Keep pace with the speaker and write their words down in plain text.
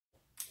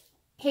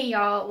Hey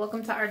y'all,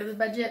 welcome to Art of the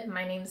Budget.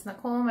 My name is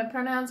Nicole, my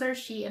pronouns are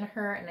she and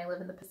her, and I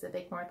live in the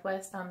Pacific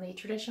Northwest on the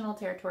traditional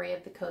territory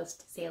of the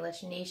Coast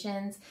Salish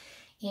Nations.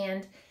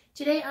 And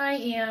today I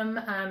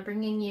am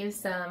bringing you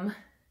some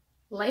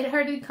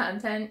lighthearted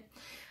content,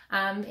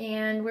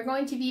 and we're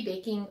going to be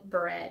baking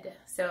bread.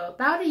 So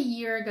about a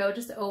year ago,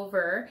 just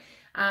over,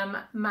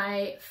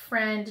 my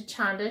friend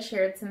Chanda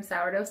shared some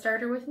sourdough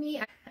starter with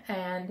me,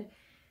 and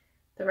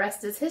the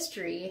rest is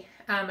history.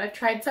 I've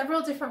tried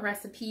several different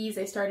recipes.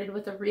 I started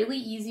with a really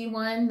easy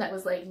one that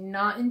was like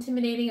not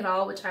intimidating at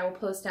all, which I will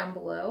post down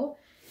below.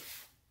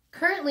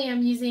 Currently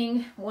I'm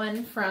using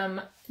one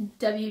from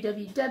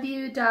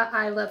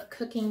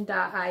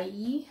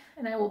www.ilovecooking.ie,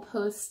 and I will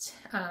post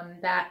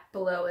that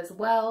below as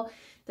well.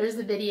 There's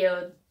a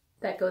video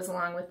that goes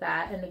along with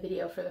that and a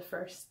video for the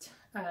first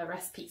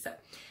recipe, so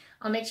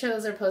I'll make sure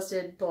those are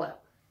posted below.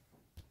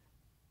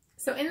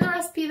 So in the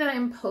recipe that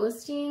I'm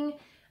posting,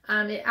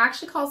 it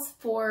actually calls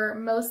for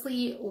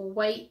mostly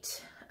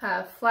white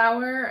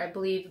flour, I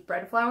believe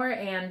bread flour,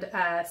 and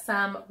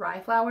some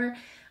rye flour.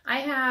 I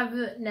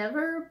have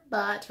never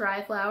bought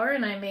rye flour,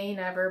 and I may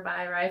never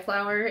buy rye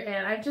flour,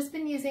 and I've just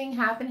been using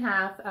half and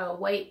half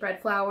white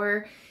bread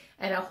flour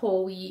and a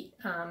whole wheat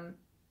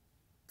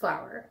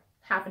flour,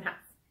 half and half.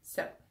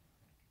 So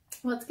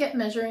let's get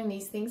measuring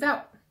these things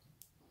out.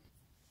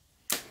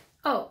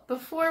 Oh,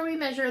 before we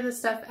measure the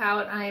stuff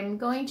out, I'm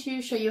going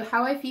to show you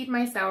how I feed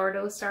my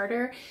sourdough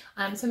starter.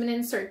 So I'm going to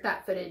insert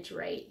that footage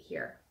right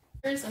here.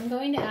 First, I'm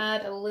going to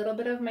add a little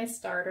bit of my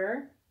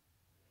starter,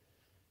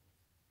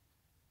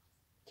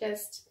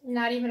 just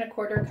not even a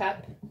quarter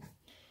cup,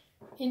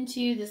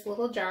 into this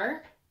little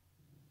jar.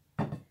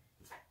 I'm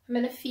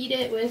going to feed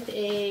it with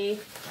a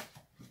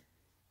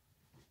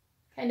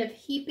kind of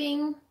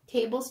heaping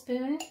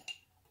tablespoon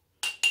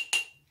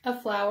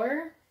of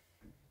flour,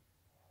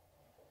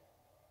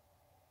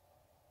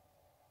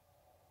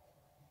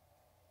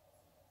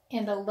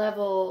 and a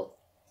level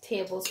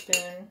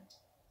tablespoon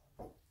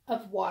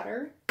of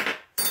water.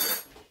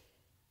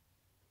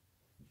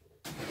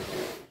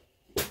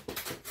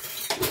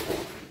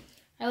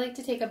 I like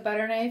to take a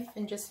butter knife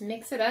and just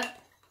mix it up.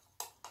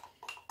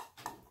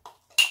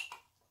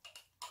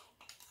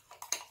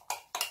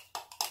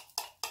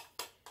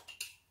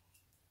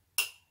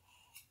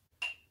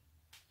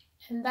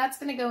 And that's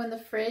going to go in the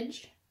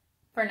fridge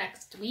for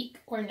next week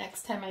or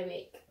next time I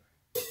bake.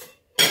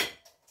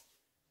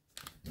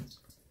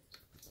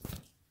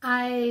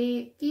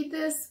 I feed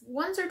this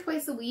once or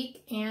twice a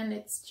week, and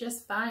it's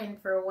just fine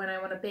for when I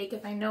want to bake.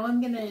 If I know I'm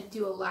going to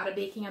do a lot of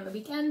baking on the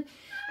weekend,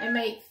 I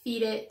might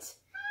feed it.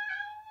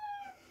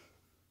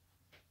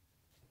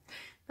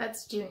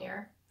 That's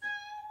Junior.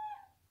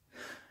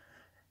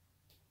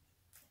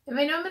 If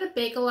I know I'm going to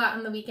bake a lot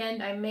on the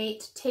weekend, I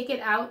might take it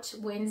out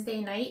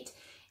Wednesday night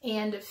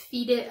and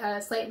feed it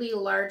a slightly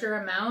larger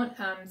amount.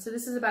 So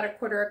this is about a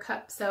quarter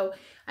cup, so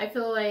I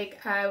feel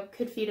like I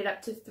could feed it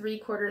up to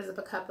 3/4 of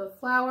a cup of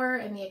flour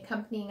and the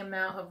accompanying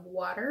amount of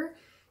water.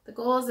 The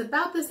goal is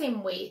about the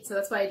same weight, so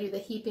that's why I do the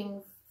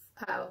heaping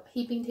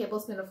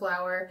tablespoon of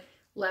flour,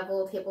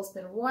 level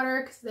tablespoon of water,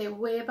 because they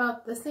weigh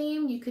about the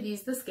same. You could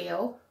use the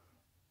scale.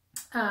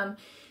 So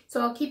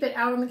I'll keep it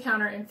out on the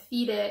counter and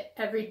feed it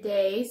every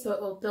day, so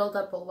it will build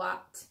up a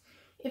lot.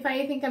 If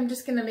I think I'm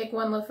just going to make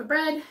one loaf of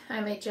bread,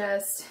 I might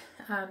just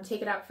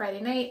take it out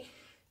Friday night,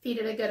 feed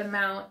it a good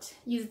amount,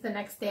 use it the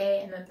next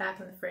day, and then back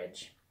in the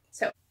fridge.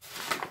 So,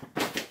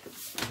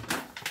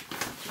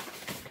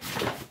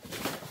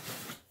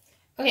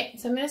 okay,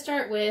 so I'm going to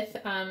start with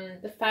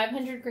the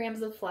 500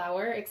 grams of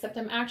flour, except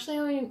I'm actually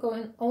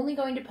only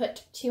going to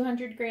put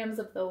 200 grams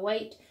of the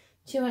white,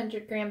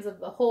 200 grams of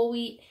the whole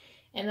wheat,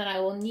 and then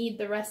I will knead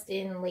the rest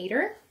in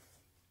later.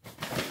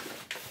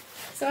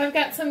 So I've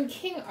got some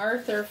King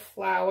Arthur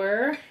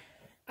flour.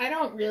 I'm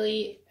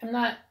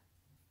not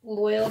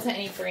loyal to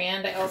any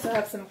brand. I also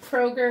have some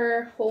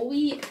Kroger whole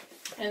wheat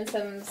and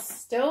some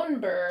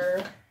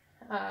Stoneburr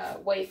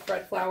white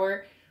bread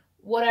flour,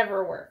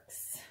 whatever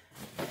works.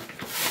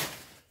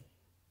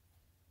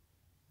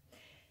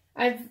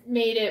 I've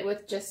made it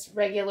with just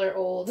regular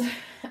old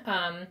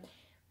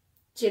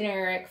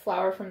generic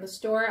flour from the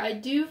store. I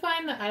do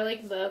find that I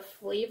like the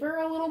flavor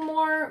a little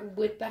more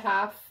with the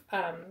half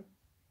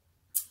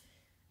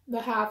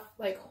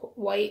like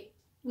white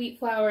wheat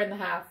flour and the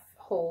half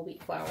whole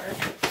wheat flour.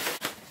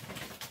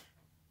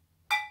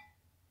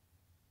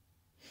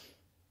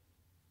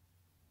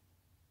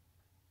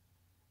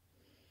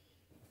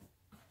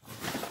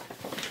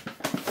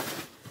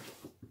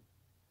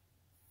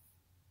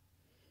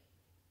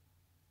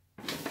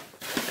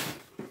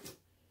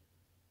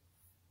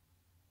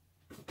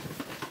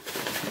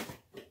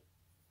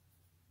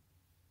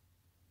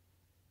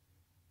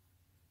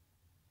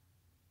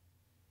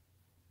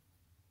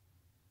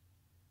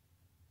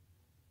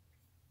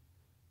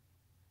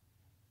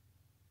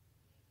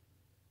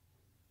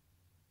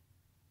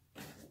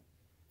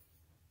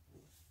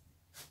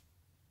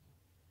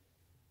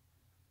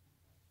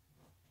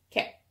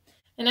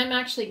 And I'm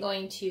actually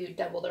going to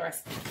double the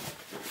recipe.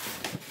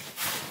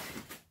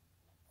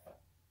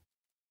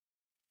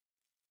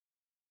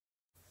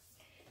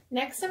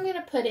 Next, I'm going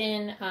to put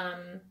in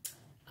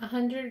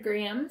 100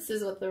 grams. This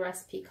is what the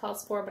recipe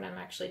calls for, but I'm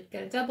actually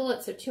going to double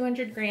it. So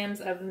 200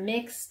 grams of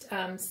mixed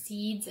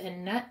seeds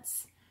and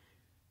nuts.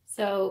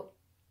 So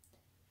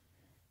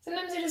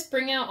sometimes I just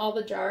bring out all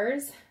the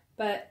jars,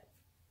 but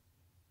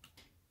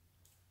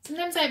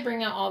sometimes I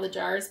bring out all the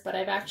jars, but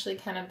I've actually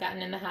kind of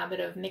gotten in the habit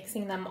of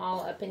mixing them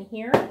all up in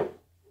here.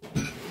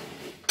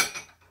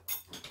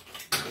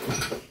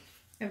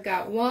 I've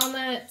got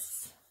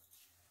walnuts,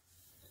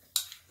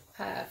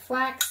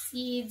 flax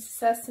seeds,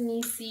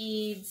 sesame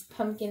seeds,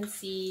 pumpkin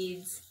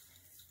seeds,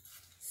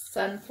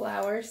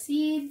 sunflower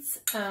seeds,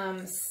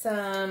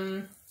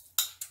 some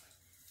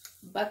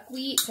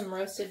buckwheat, some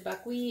roasted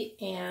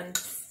buckwheat, and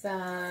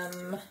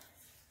some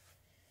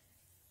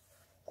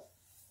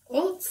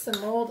oats,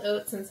 some old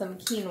oats, and some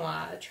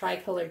quinoa, a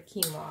tri-colored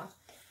quinoa.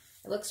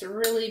 It looks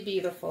really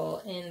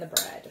beautiful in the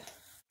bread.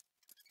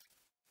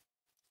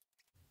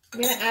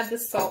 I'm going to add the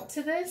salt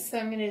to this, so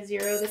I'm going to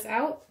zero this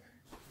out.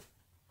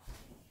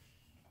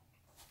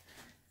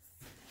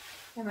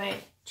 And my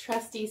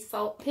trusty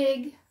salt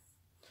pig.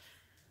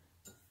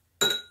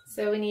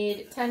 So we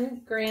need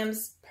 10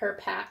 grams per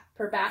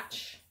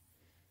batch.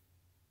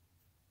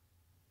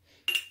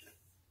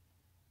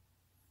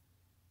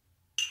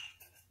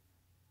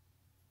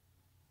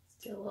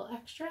 Let's do a little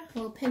extra, a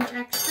little pinch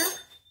extra.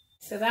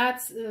 So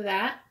that's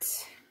that.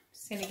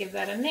 Just going to give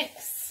that a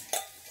mix.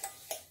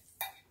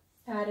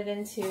 Add it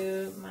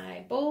into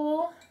my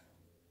bowl.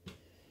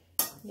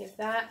 Give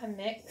that a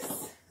mix.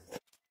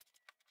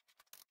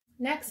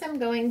 Next, I'm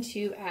going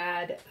to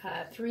add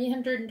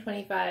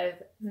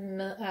 325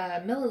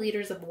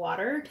 milliliters of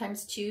water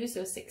times 2,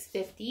 so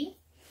 650.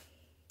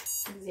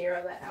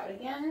 Zero that out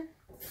again.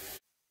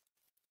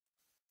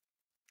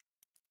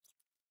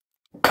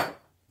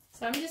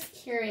 So I'm just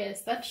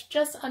curious, that's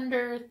just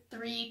under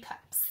 3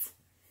 cups.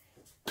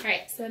 All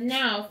right, so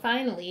now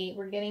finally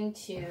we're getting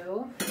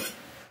to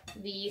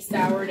the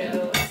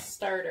sourdough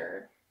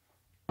starter,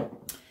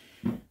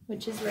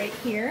 which is right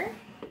here.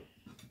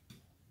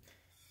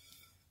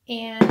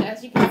 And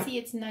as you can see,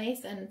 it's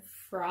nice and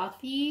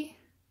frothy.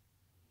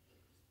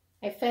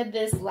 I fed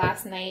this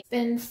last night. It's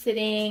been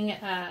sitting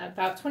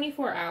about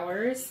 24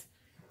 hours.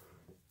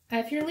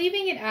 If you're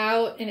leaving it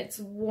out and it's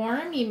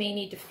warm, you may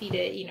need to feed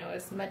it, you know,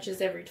 as much as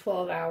every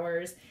 12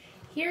 hours.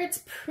 Here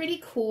it's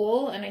pretty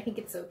cool, and I think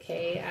it's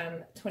okay,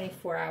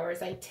 24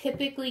 hours. I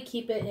typically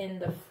keep it in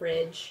the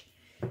fridge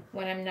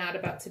when I'm not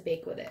about to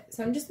bake with it.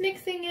 So I'm just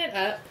mixing it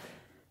up.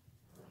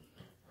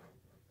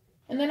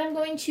 And then I'm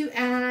going to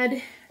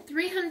add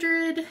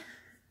 300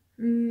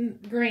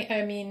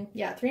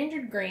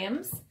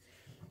 grams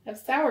of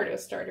sourdough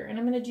starter. And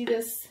I'm going to do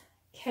this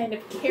kind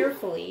of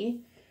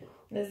carefully.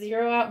 I'm going to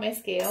zero out my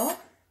scale.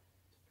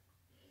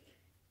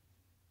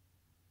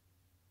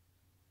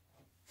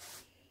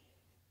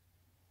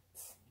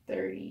 It's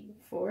 30,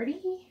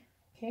 40.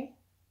 Okay.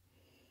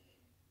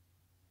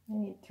 I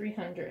need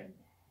 300.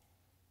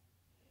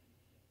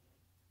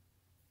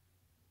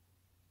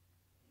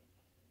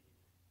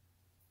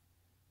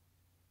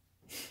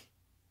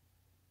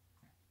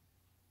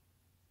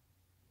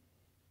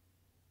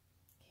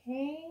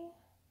 Okay,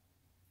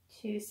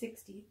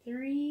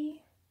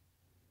 263,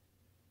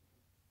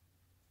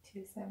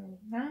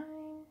 279,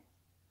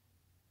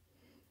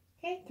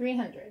 okay,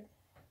 300.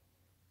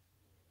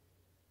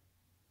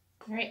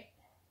 All right,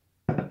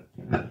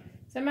 so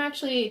I'm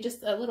actually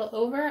just a little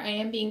over. I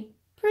am being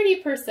pretty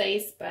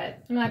precise,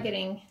 but I'm not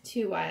getting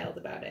too wild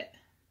about it.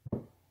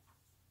 I'm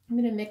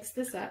going to mix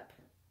this up.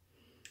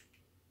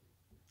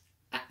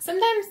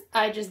 Sometimes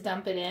I just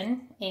dump it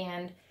in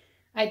and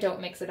I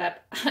don't mix it up.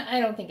 I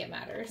don't think it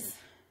matters.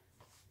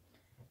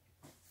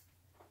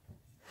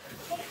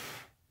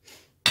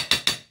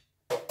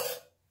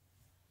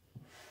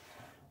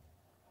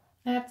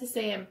 I have to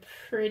say I'm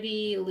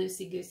pretty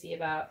loosey-goosey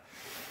about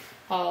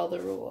all the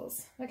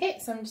rules. Okay,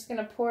 so I'm just going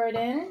to pour it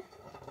in.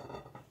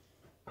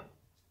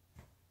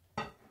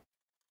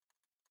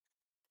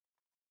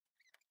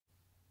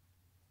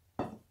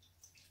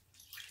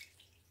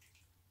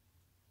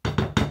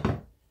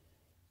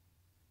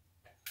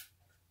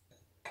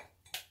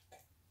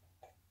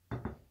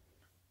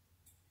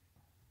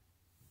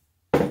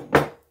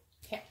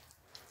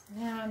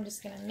 Now I'm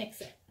just going to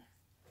mix it.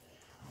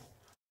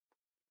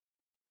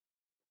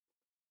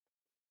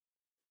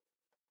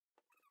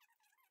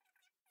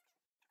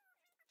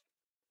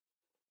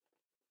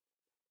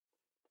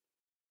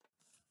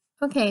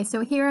 Okay,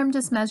 so here I'm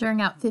just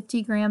measuring out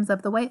 50 grams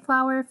of the white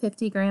flour,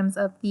 50 grams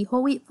of the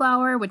whole wheat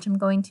flour, which I'm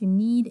going to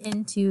knead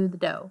into the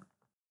dough.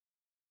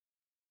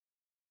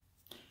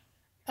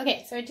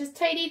 Okay, so I just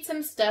tidied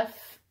some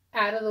stuff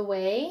out of the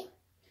way.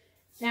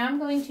 Now I'm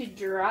going to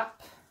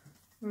drop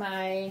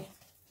my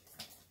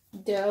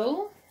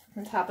dough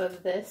on top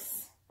of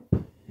this.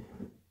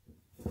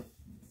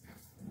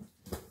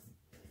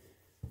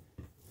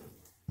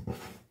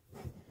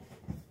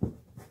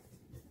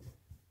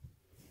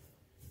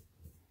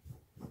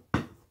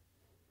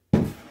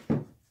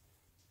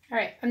 All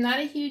right, I'm not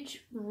a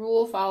huge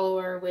rule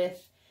follower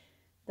with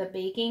the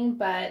baking,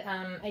 but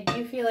I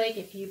do feel like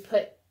if you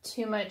put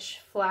too much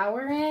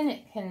flour in,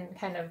 it can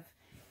kind of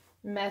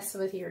mess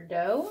with your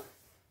dough.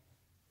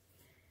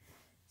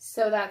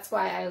 So that's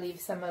why I leave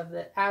some of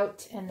it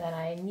out and then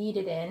I knead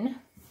it in.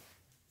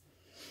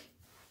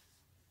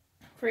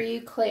 For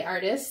you clay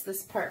artists,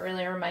 this part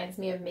really reminds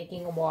me of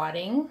making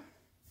wadding.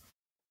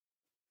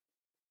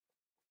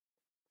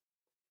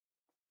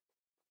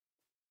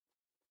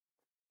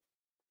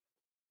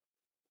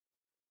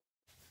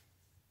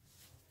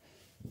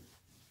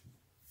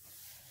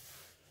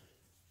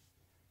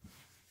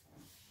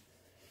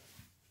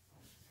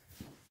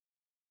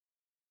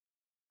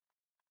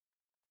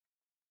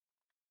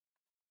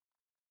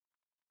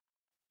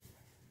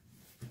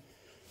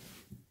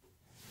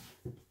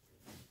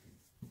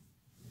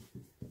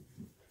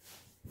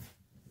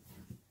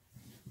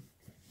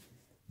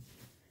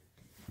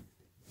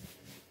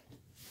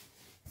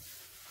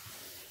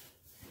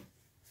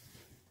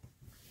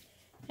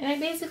 And I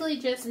basically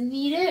just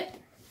knead it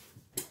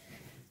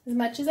as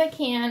much as I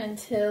can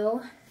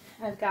until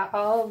I've got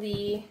all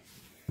the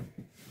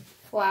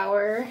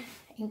flour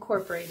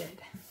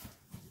incorporated.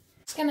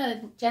 Just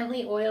gonna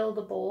gently oil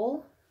the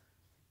bowl,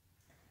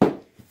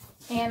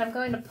 and I'm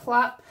going to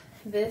plop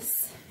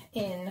this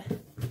in.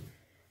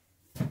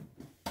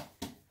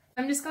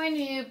 I'm just going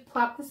to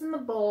plop this in the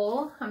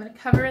bowl. I'm going to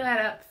cover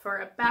that up for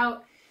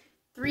about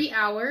 3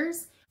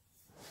 hours.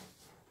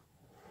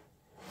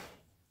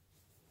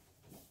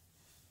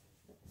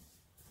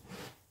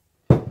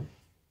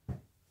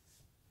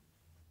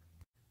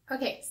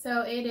 Okay,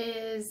 so it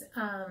is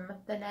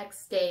the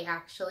next day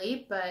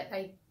actually, but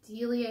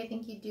ideally I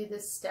think you do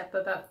this step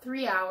about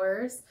 3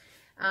 hours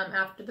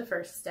after the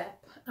first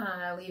step,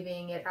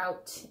 leaving it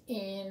out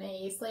in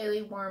a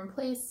slightly warm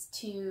place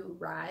to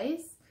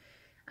rise.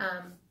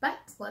 But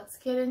let's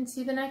get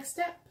into the next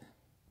step.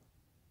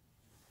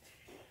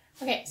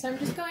 Okay, so I'm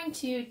just going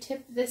to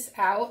tip this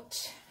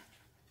out.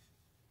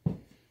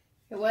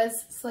 It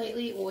was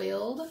slightly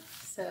oiled,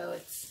 so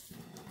it's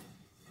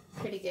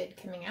pretty good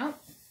coming out.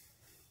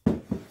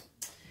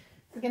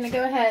 We're going to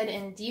go ahead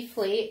and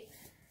deflate.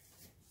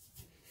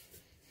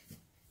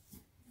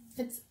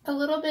 It's a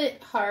little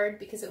bit hard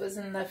because it was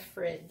in the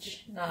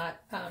fridge,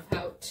 not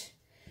out.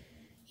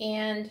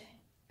 And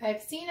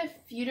I've seen a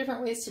few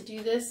different ways to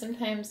do this.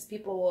 Sometimes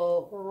people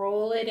will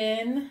roll it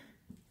in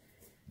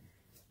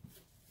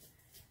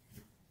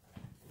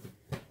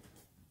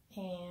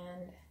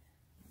and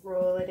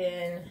roll it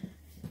in.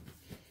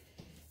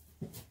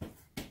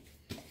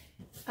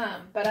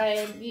 But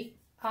I'm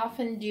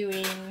often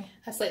doing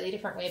a slightly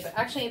different way. But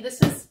actually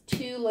this is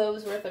 2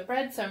 loaves worth of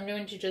bread, so I'm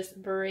going to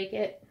just break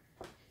it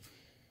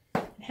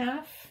in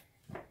half.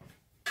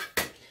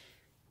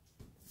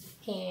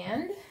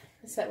 And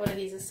set one of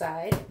these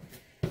aside.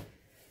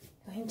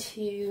 I'm going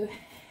to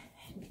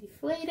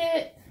deflate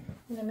it,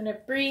 and I'm going to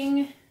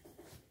bring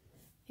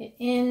it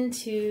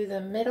into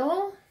the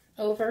middle,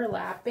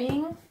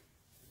 overlapping.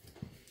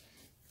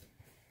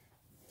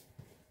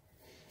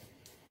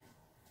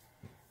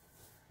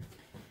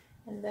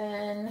 And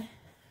then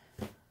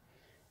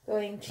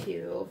going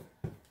to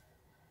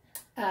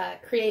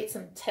create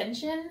some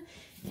tension,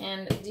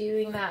 and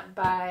doing that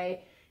by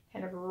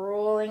kind of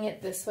rolling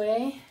it this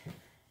way.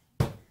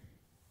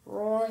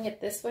 Rolling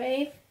it this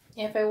way.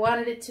 If I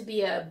wanted it to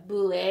be a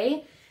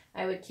boulet,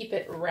 I would keep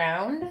it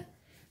round,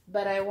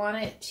 but I want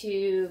it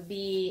to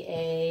be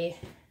a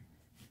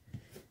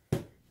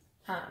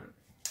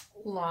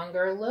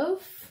longer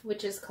loaf,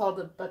 which is called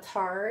a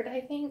bâtard,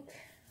 I think.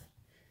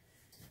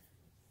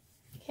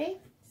 Okay,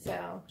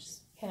 so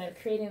just kind of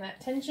creating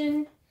that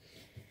tension,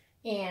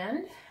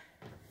 and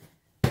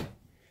do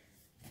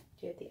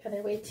it the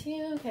other way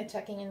too, kind of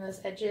tucking in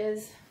those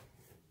edges.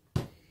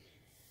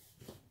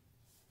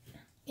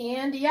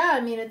 And yeah,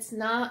 I mean, it's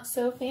not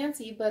so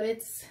fancy, but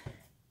it's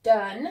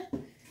done.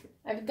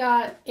 I've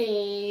got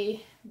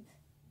a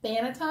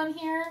banneton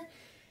here.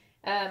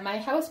 My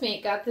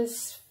housemate got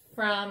this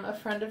from a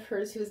friend of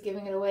hers who was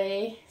giving it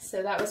away,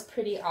 so that was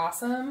pretty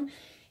awesome.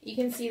 You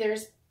can see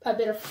there's a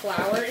bit of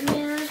flour in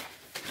there.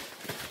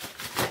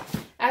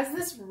 As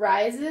this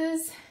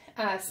rises,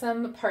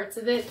 some parts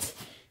of it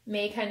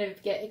may kind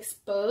of get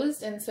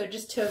exposed, and so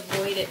just to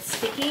avoid it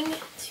sticking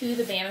to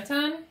the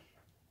banneton,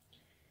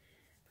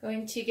 I'm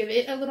going to give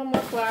it a little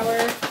more flour,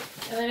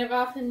 and then I've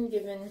often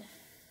given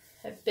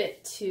a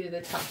bit to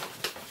the top.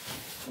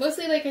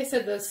 Mostly, like I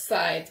said, those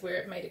sides where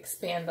it might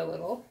expand a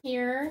little.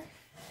 Here,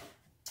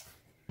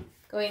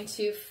 going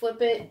to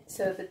flip it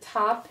so the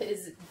top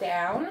is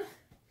down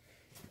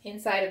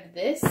inside of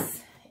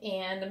this,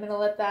 and I'm going to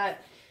let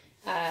that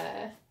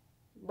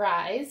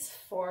rise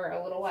for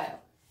a little while.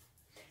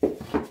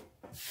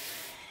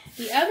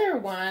 The other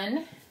one,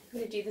 I'm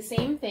going to do the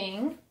same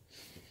thing.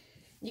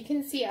 You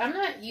can see I'm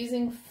not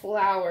using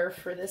flour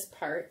for this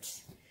part.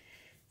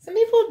 Some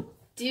people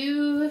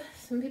do,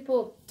 some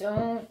people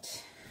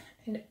don't,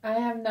 and I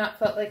have not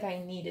felt like I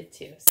needed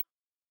to.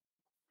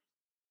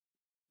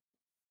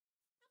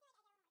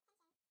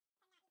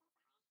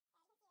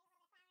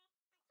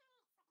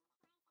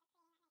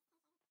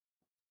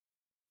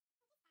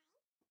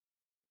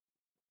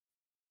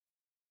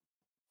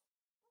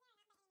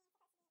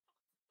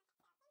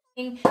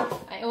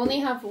 I only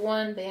have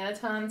one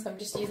banneton, so I'm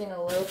just using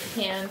a loaf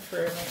pan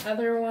for my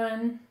other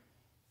one.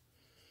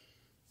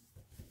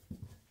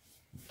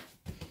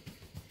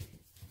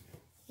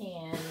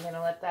 And I'm going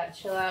to let that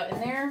chill out in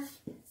there.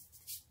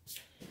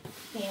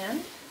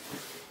 And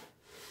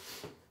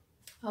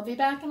I'll be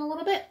back in a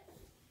little bit.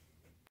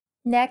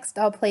 Next,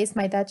 I'll place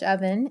my Dutch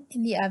oven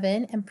in the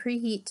oven and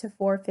preheat to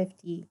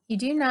 450. You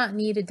do not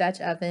need a Dutch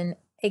oven.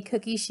 A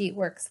cookie sheet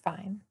works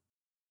fine.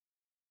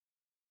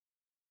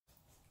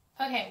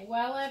 Okay,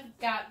 while I've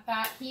got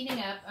that heating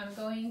up, I'm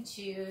going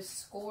to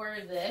score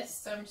this.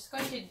 So I'm just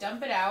going to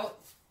dump it out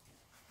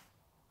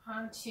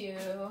onto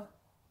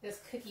this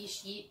cookie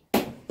sheet.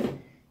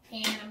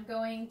 And I'm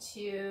going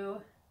to,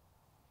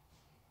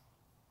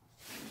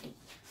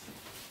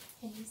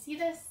 can you see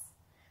this?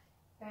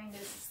 I'm going to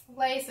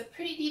slice a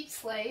pretty deep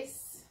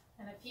slice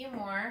and a few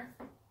more.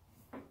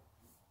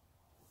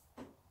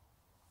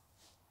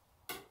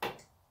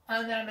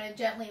 And then I'm going to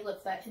gently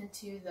lift that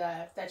into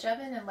the Dutch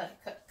oven and let it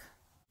cook.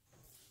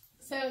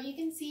 So you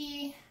can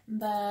see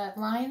the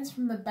lines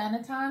from the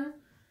banneton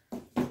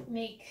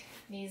make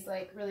these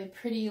like really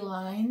pretty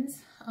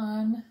lines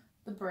on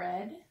the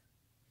bread.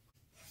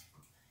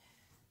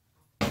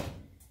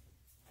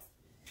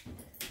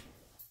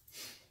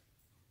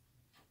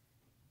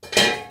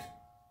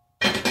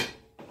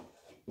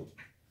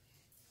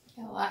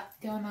 Got a lot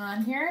going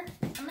on here.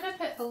 I'm going to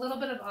put a little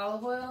bit of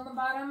olive oil on the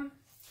bottom.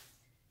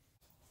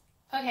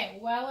 Okay,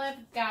 while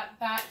I've got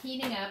that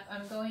heating up,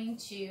 I'm going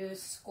to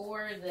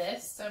score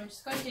this. So I'm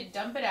just going to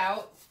dump it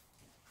out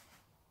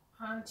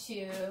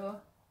onto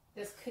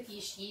this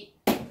cookie sheet.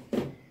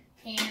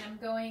 And I'm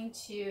going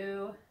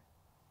to,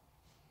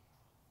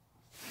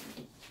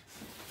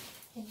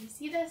 can you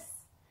see this?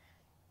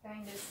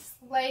 I'm going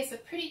to slice a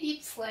pretty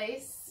deep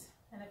slice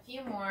and a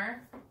few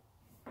more.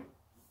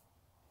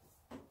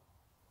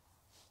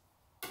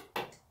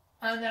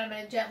 And then I'm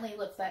going to gently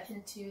lift that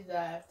into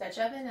the Dutch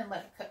oven and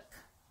let it cook.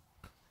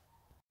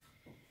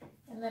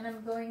 And then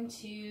I'm going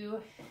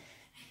to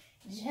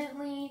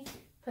gently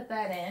put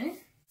that in.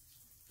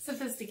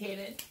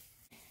 Sophisticated.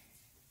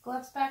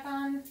 Gloves back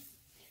on.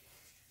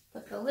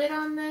 Put the lid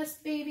on this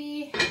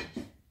baby.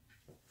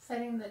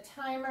 Setting the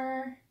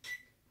timer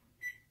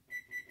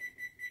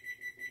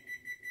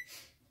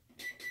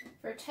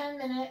for 10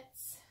 minutes.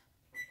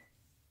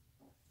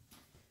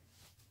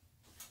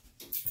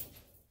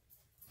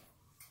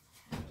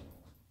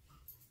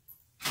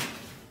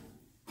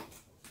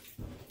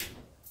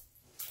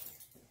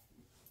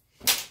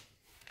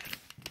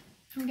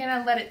 I'm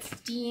gonna let it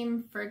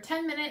steam for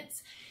 10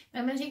 minutes.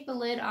 I'm gonna take the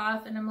lid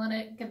off and I'm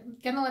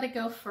gonna let it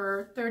go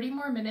for 30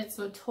 more minutes,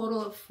 so a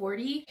total of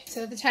 40.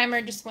 So the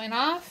timer just went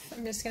off.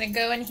 I'm just gonna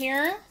go in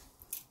here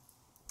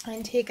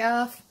and take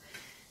off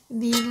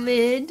the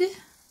lid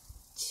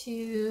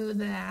to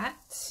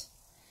that.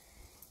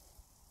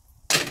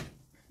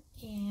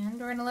 And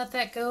we're gonna let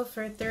that go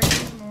for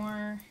 30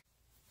 more.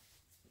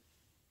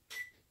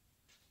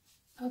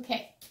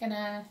 Okay,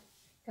 gonna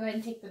go ahead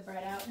and take the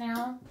bread out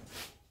now.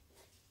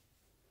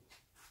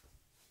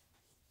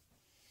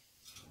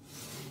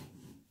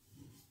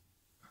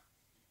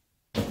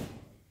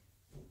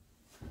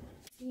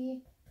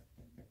 See,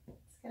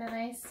 it's got a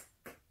nice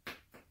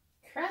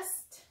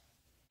crust.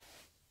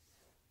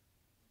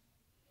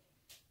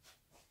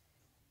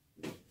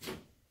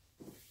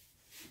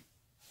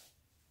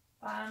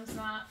 Bottom's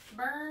not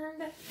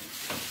burned.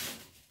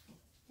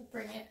 We'll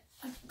bring it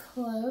up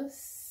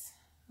close.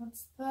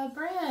 That's the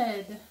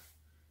bread.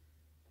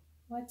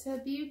 What a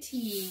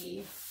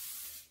beauty.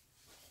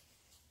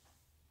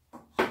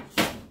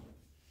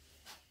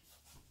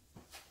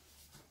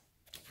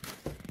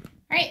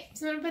 Alright,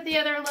 so I'm going to put the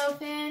other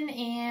loaf in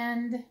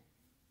and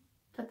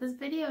put this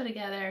video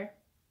together.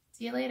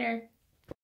 See you later.